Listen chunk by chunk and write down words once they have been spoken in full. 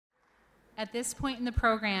At this point in the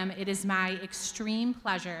program, it is my extreme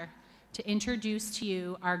pleasure to introduce to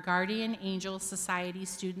you our Guardian Angel Society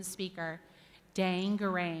student speaker, Deng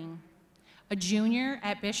Garang, a junior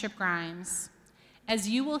at Bishop Grimes. As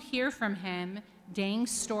you will hear from him, Deng's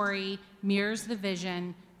story mirrors the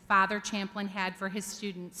vision Father Champlin had for his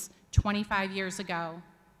students 25 years ago.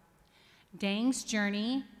 Deng's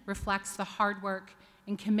journey reflects the hard work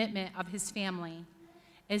and commitment of his family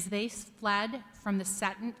as they fled from the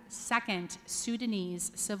Second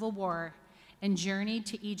Sudanese Civil War and journeyed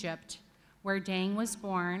to Egypt, where Deng was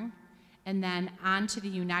born, and then on to the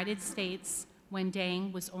United States when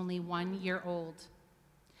Deng was only 1 year old.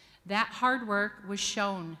 That hard work was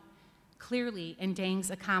shown clearly in Deng's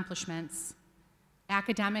accomplishments.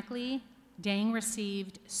 Academically, Deng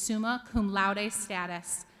received summa cum laude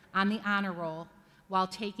status on the honor roll while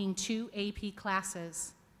taking 2 AP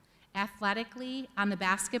classes. Athletically, on the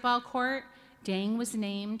basketball court, Deng was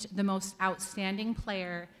named the most outstanding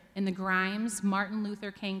player in the Grimes Martin Luther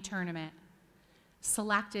King tournament,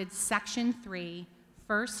 selected Section 3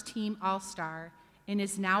 First Team All-Star, and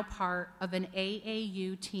is now part of an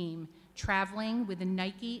AAU team traveling with the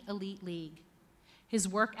Nike Elite League. His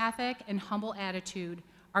work ethic and humble attitude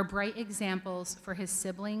are bright examples for his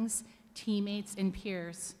siblings, teammates, and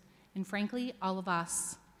peers, and frankly, all of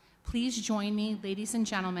us. Please join me, ladies and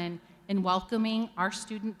gentlemen, in welcoming our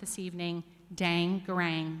student this evening, Deng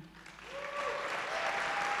Garang.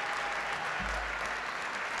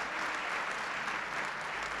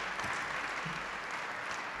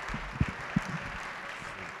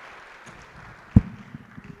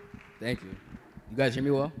 Thank you. You guys hear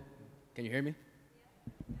me well? Can you hear me?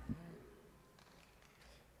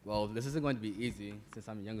 Well, this isn't going to be easy since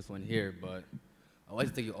I'm the youngest one here, but I'd like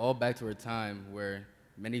to take you all back to a time where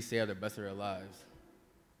many saved the best of their lives.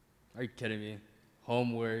 Are you kidding me?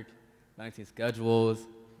 Homework, balancing schedules,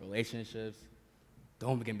 relationships.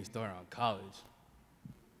 Don't even get me started on college.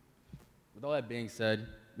 With all that being said,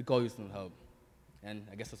 we could all use some help, and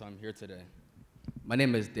I guess that's why I'm here today. My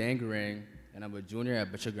name is Deng Garang, and I'm a junior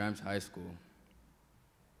at Bishop Grimes High School.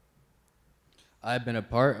 I've been a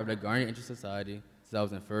part of the Guardian Angel Society since I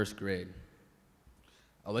was in first grade.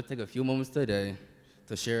 I'd like to take a few moments today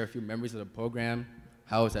to share a few memories of the program,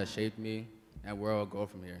 how it has shaped me, and where I'll go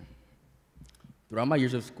from here. Throughout my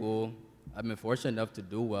years of school, I've been fortunate enough to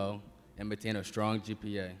do well and maintain a strong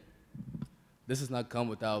GPA. This has not come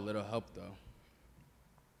without a little help, though.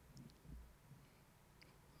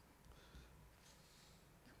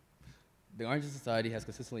 The Guardian Angel Society has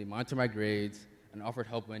consistently monitored my grades and offered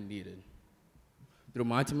help when needed. Through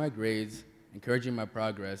monitoring my grades, encouraging my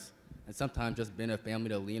progress, and sometimes just being a family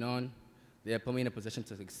to lean on, they have put me in a position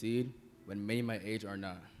to succeed when many my age are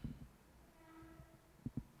not.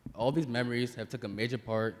 All these memories have took a major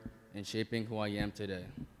part in shaping who I am today.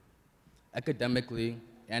 Academically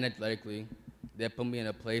and athletically, they have put me in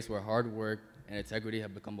a place where hard work and integrity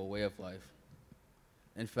have become a way of life.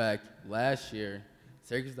 In fact, last year,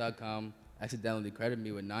 Syracuse.com accidentally credited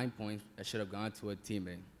me with 9 points that should have gone to a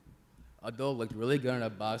teammate. Although it looked really good on a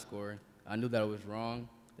box score, I knew that it was wrong,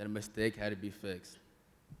 that a mistake had to be fixed.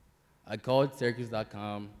 I called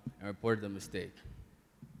Syracuse.com and reported the mistake.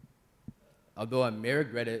 Although I may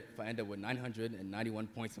regret it if I end up with 991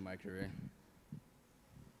 points in my career.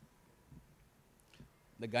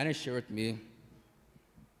 The guidance shared with me,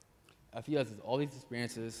 I feel as all these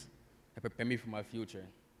experiences have prepared me for my future.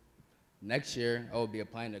 Next year, I will be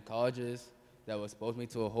applying to colleges that will expose me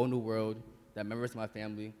to a whole new world that members of my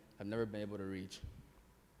family have never been able to reach.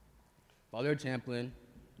 Father Champlin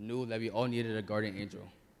knew that we all needed a guardian angel.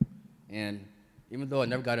 And even though I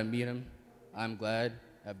never got to meet him, I'm glad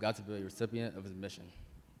I've got to be a recipient of his mission.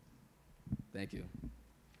 Thank you.